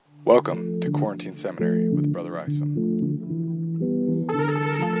Welcome to Quarantine Seminary with Brother Isom.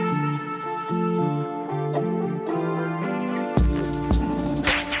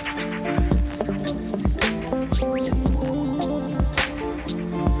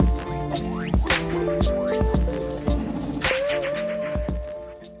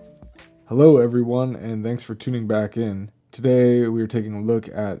 Hello everyone, and thanks for tuning back in. Today we are taking a look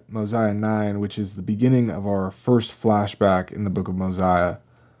at Mosiah 9, which is the beginning of our first flashback in the book of Mosiah.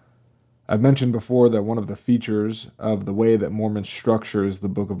 I've mentioned before that one of the features of the way that Mormon structures the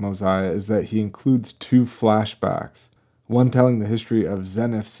book of Mosiah is that he includes two flashbacks, one telling the history of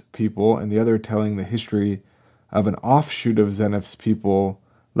Zeniff's people and the other telling the history of an offshoot of Zeniff's people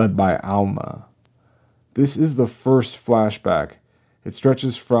led by Alma. This is the first flashback. It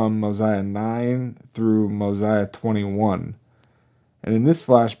stretches from Mosiah 9 through Mosiah 21. And in this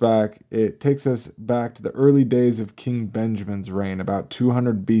flashback, it takes us back to the early days of King Benjamin's reign, about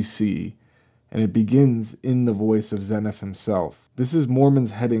 200 BC, and it begins in the voice of Zeniff himself. This is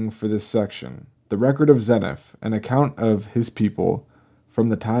Mormon's heading for this section, the record of Zeniff, an account of his people from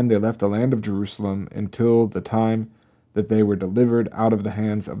the time they left the land of Jerusalem until the time that they were delivered out of the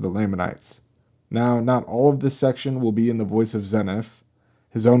hands of the Lamanites. Now, not all of this section will be in the voice of Zeniff.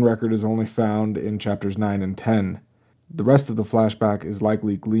 His own record is only found in chapters 9 and 10. The rest of the flashback is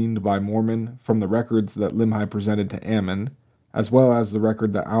likely gleaned by Mormon from the records that Limhi presented to Ammon, as well as the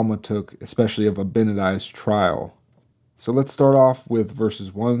record that Alma took, especially of Abinadi's trial. So let's start off with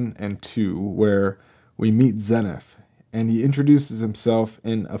verses 1 and 2, where we meet Zeniff, and he introduces himself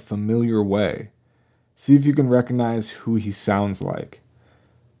in a familiar way. See if you can recognize who he sounds like.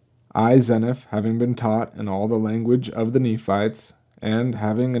 I, Zeniff, having been taught in all the language of the Nephites, and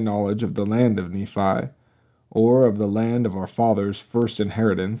having a knowledge of the land of Nephi, or of the land of our fathers' first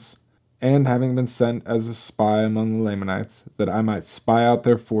inheritance, and having been sent as a spy among the Lamanites, that I might spy out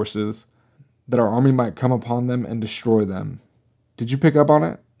their forces, that our army might come upon them and destroy them. Did you pick up on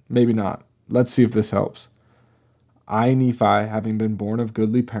it? Maybe not. Let's see if this helps. I, Nephi, having been born of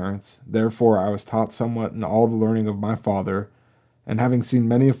goodly parents, therefore I was taught somewhat in all the learning of my father, and having seen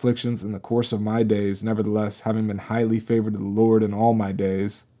many afflictions in the course of my days, nevertheless, having been highly favored of the Lord in all my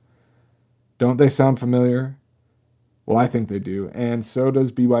days. Don't they sound familiar? Well, I think they do, and so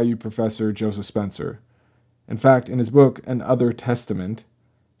does BYU professor Joseph Spencer. In fact, in his book, An Other Testament,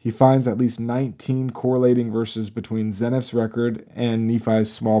 he finds at least 19 correlating verses between Zeniff's record and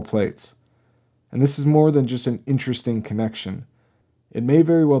Nephi's small plates. And this is more than just an interesting connection. It may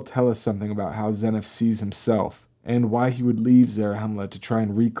very well tell us something about how Zeniff sees himself, and why he would leave Zarahemla to try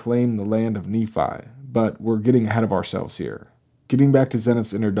and reclaim the land of Nephi, but we're getting ahead of ourselves here. Getting back to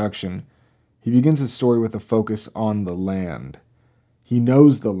Zeniff's introduction, he begins his story with a focus on the land. He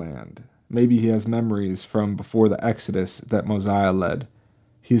knows the land. Maybe he has memories from before the Exodus that Mosiah led.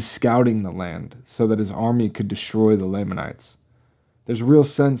 He is scouting the land so that his army could destroy the Lamanites. There's a real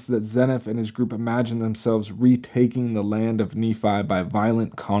sense that Zeniff and his group imagine themselves retaking the land of Nephi by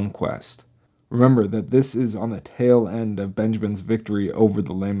violent conquest. Remember that this is on the tail end of Benjamin's victory over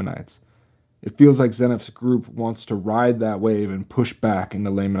the Lamanites. It feels like Zeniff's group wants to ride that wave and push back into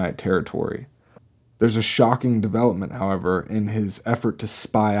Lamanite territory. There's a shocking development, however, in his effort to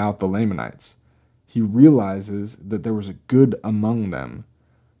spy out the Lamanites. He realizes that there was a good among them,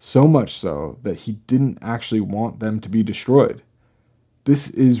 so much so that he didn't actually want them to be destroyed.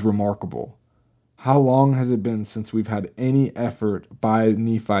 This is remarkable. How long has it been since we've had any effort by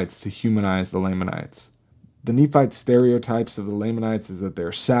Nephites to humanize the Lamanites? The Nephite stereotypes of the Lamanites is that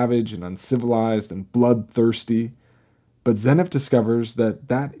they're savage and uncivilized and bloodthirsty, but Zeniff discovers that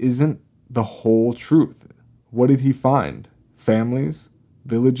that isn't the whole truth. What did he find? Families,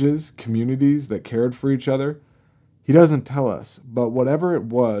 villages, communities that cared for each other? He doesn't tell us, but whatever it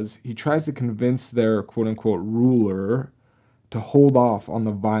was, he tries to convince their quote-unquote ruler to hold off on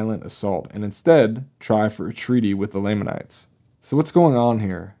the violent assault and instead try for a treaty with the Lamanites. So what's going on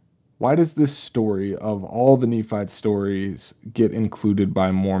here? Why does this story of all the Nephite stories get included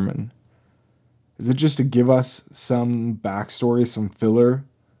by Mormon? Is it just to give us some backstory, some filler,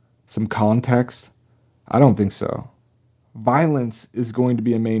 some context? I don't think so. Violence is going to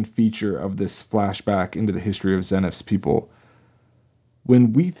be a main feature of this flashback into the history of Zeniff's people.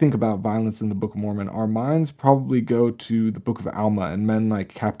 When we think about violence in the Book of Mormon, our minds probably go to the Book of Alma and men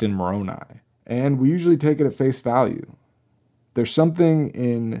like Captain Moroni, and we usually take it at face value. There's something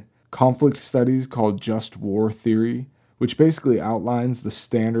in conflict studies called just war theory, which basically outlines the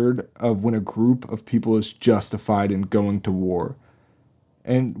standard of when a group of people is justified in going to war.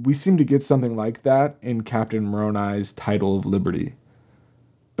 And we seem to get something like that in Captain Moroni's Title of Liberty.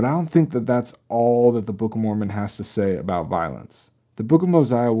 But I don't think that that's all that the Book of Mormon has to say about violence. The Book of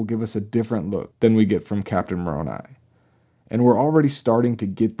Mosiah will give us a different look than we get from Captain Moroni. And we're already starting to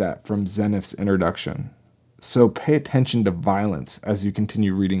get that from Xeniph's introduction. So pay attention to violence as you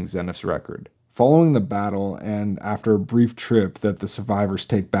continue reading Xeniph's record. Following the battle, and after a brief trip that the survivors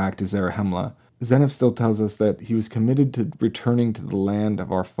take back to Zarahemla, Xeniph still tells us that he was committed to returning to the land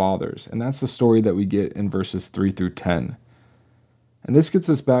of our fathers, and that's the story that we get in verses 3 through 10. And this gets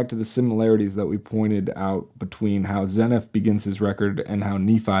us back to the similarities that we pointed out between how Xeniph begins his record and how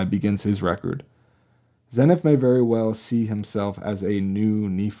Nephi begins his record. Xeniph may very well see himself as a new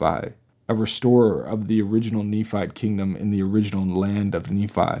Nephi, a restorer of the original Nephite kingdom in the original land of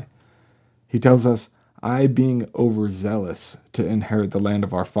Nephi. He tells us, I being overzealous to inherit the land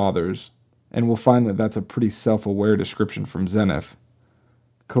of our fathers, and we'll find that that's a pretty self-aware description from Xeniph.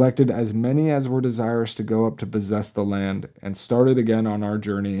 Collected as many as were desirous to go up to possess the land, and started again on our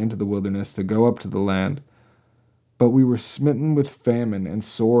journey into the wilderness to go up to the land. But we were smitten with famine and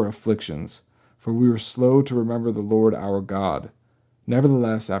sore afflictions, for we were slow to remember the Lord our God.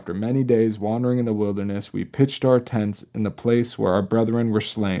 Nevertheless, after many days wandering in the wilderness, we pitched our tents in the place where our brethren were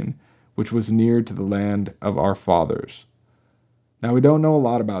slain, which was near to the land of our fathers. Now, we don't know a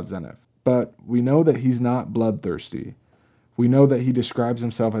lot about Xeniph, but we know that he's not bloodthirsty. We know that he describes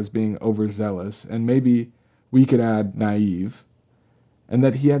himself as being overzealous, and maybe we could add naive, and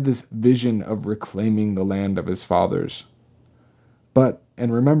that he had this vision of reclaiming the land of his fathers.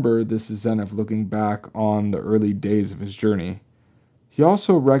 And remember, this is Xeniph looking back on the early days of his journey. He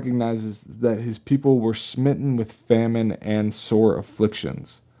also recognizes that his people were smitten with famine and sore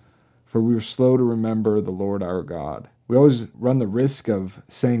afflictions, for we were slow to remember the Lord our God. We always run the risk of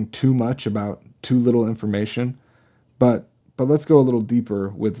saying too much about too little information, but let's go a little deeper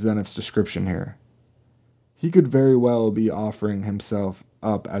with Xeniph's description here. He could very well be offering himself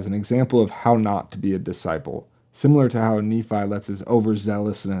up as an example of how not to be a disciple, similar to how Nephi lets his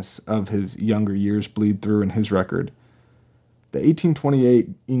overzealousness of his younger years bleed through in his record. The 1828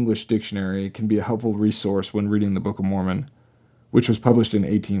 English Dictionary can be a helpful resource when reading the Book of Mormon, which was published in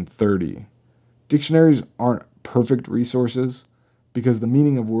 1830. Dictionaries aren't perfect resources because the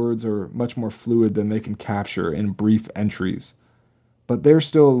meaning of words are much more fluid than they can capture in brief entries, but they're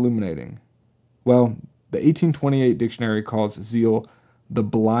still illuminating. Well, the 1828 dictionary calls zeal the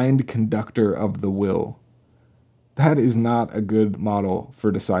blind conductor of the will. That is not a good model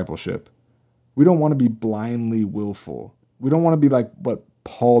for discipleship. We don't want to be blindly willful. We don't want to be like what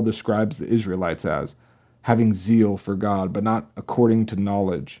Paul describes the Israelites as, having zeal for God, but not according to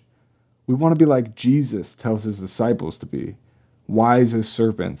knowledge. We want to be like Jesus tells his disciples to be, wise as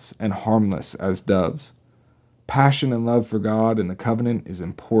serpents and harmless as doves. Passion and love for God and the covenant is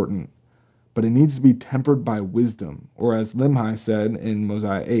important, but it needs to be tempered by wisdom, or as Limhi said in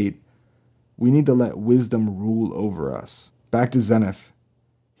Mosiah 8, we need to let wisdom rule over us. Back to Xeniph.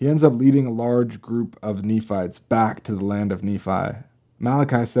 He ends up leading a large group of Nephites back to the land of Nephi.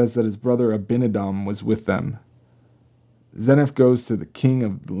 Malachi says that his brother Abinadom was with them. Xeniph goes to the king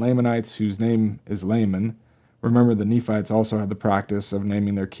of the Lamanites, whose name is Laman. Remember, the Nephites also had the practice of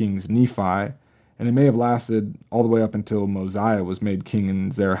naming their kings Nephi, and it may have lasted all the way up until Mosiah was made king in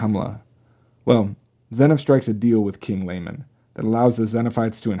Zarahemla. Well, Xeniph strikes a deal with King Laman that allows the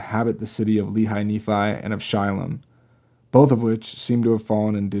Xeniphites to inhabit the city of Lehi Nephi and of Shilom, both of which seem to have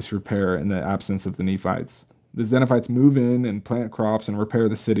fallen in disrepair in the absence of the Nephites. The Xeniphites move in and plant crops and repair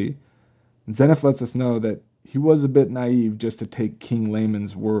the city. And Xeniph lets us know that he was a bit naive just to take King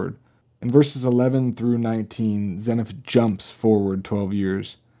Laman's word. In verses 11 through 19, Xeniph jumps forward 12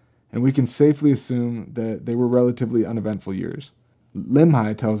 years, and we can safely assume that they were relatively uneventful years.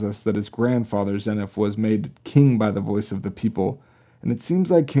 Limhi tells us that his grandfather Xeniph was made king by the voice of the people, and it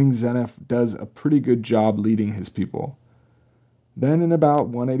seems like King Xeniph does a pretty good job leading his people. Then in about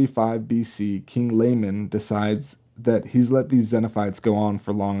 185 BC, King Laman decides that he's let these Xeniphites go on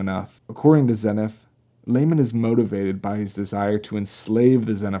for long enough. According to Xeniph, Laman is motivated by his desire to enslave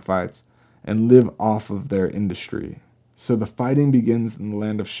the Xeniphites and live off of their industry. So the fighting begins in the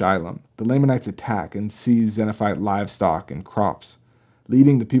land of Shilom. The Lamanites attack and seize Xenophite livestock and crops,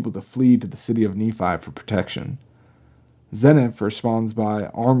 leading the people to flee to the city of Nephi for protection. Xeniph responds by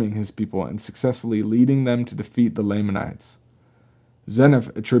arming his people and successfully leading them to defeat the Lamanites.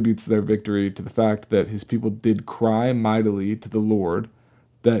 Xeniph attributes their victory to the fact that his people did cry mightily to the Lord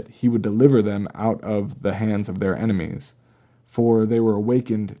that he would deliver them out of the hands of their enemies, for they were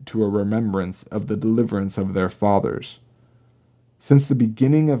awakened to a remembrance of the deliverance of their fathers. Since the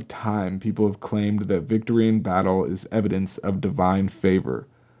beginning of time, people have claimed that victory in battle is evidence of divine favor.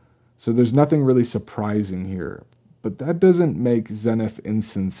 So there's nothing really surprising here, but that doesn't make Xeniph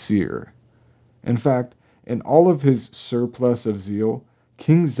insincere. In fact, In all of his surplus of zeal,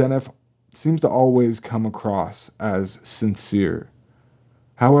 King Zeniff seems to always come across as sincere.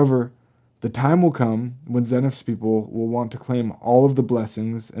 However, the time will come when Zeniff's people will want to claim all of the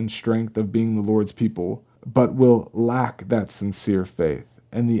blessings and strength of being the Lord's people, but will lack that sincere faith,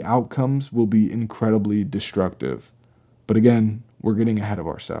 and the outcomes will be incredibly destructive. But again, we're getting ahead of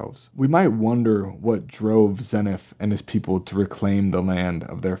ourselves. We might wonder what drove Zeniff and his people to reclaim the land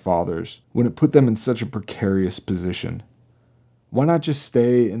of their fathers when it put them in such a precarious position. Why not just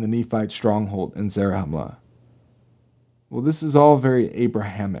stay in the Nephite stronghold in Zarahemla? Well, this is all very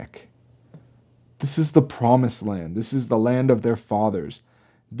Abrahamic. This is the promised land. This is the land of their fathers.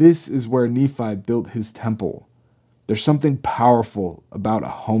 This is where Nephi built his temple. There's something powerful about a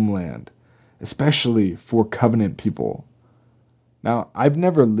homeland, especially for covenant people. Now, I've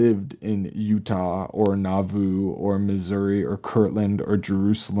never lived in Utah or Nauvoo or Missouri or Kirtland or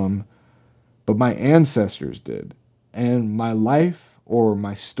Jerusalem, but my ancestors did. And my life or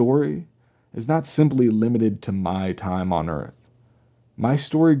my story is not simply limited to my time on earth. My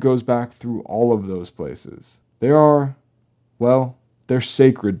story goes back through all of those places. They're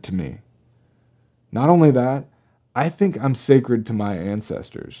sacred to me. Not only that, I think I'm sacred to my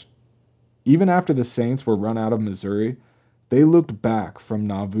ancestors. Even after the Saints were run out of Missouri, they looked back from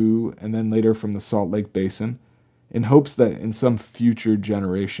Nauvoo and then later from the Salt Lake Basin in hopes that in some future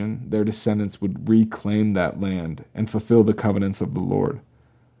generation, their descendants would reclaim that land and fulfill the covenants of the Lord.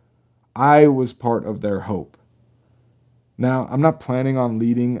 I was part of their hope. Now, I'm not planning on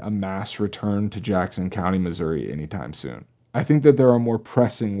leading a mass return to Jackson County, Missouri anytime soon. I think that there are more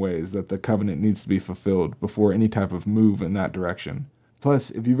pressing ways that the covenant needs to be fulfilled before any type of move in that direction. Plus,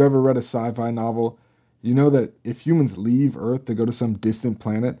 if you've ever read a sci-fi novel, you know that if humans leave Earth to go to some distant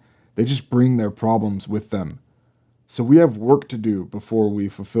planet, they just bring their problems with them. So we have work to do before we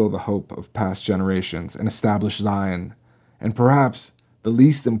fulfill the hope of past generations and establish Zion. And perhaps the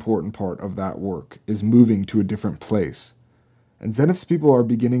least important part of that work is moving to a different place. And Zeniff's people are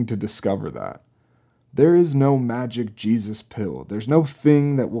beginning to discover that. There is no magic Jesus pill. There's no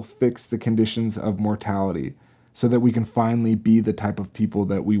thing that will fix the conditions of mortality so that we can finally be the type of people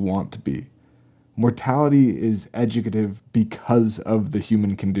that we want to be. Mortality is educative because of the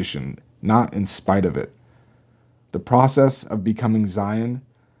human condition, not in spite of it. The process of becoming Zion,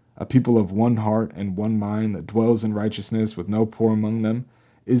 a people of one heart and one mind that dwells in righteousness with no poor among them,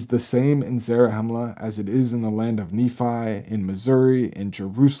 is the same in Zarahemla as it is in the land of Nephi, in Missouri, in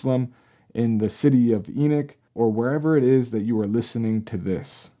Jerusalem, in the city of Enoch, or wherever it is that you are listening to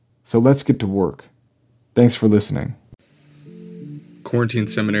this. So let's get to work. Thanks for listening. Quarantine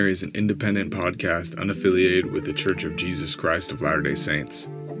Seminary is an independent podcast unaffiliated with the Church of Jesus Christ of Latter-day Saints.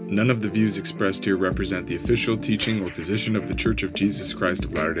 None of the views expressed here represent the official teaching or position of the Church of Jesus Christ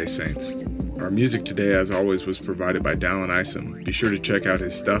of Latter-day Saints. Our music today, as always, was provided by Dallin Isom. Be sure to check out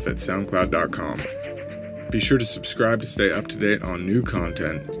his stuff at soundcloud.com. Be sure to subscribe to stay up to date on new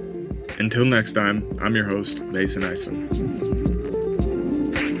content. Until next time, I'm your host, Mason Isom.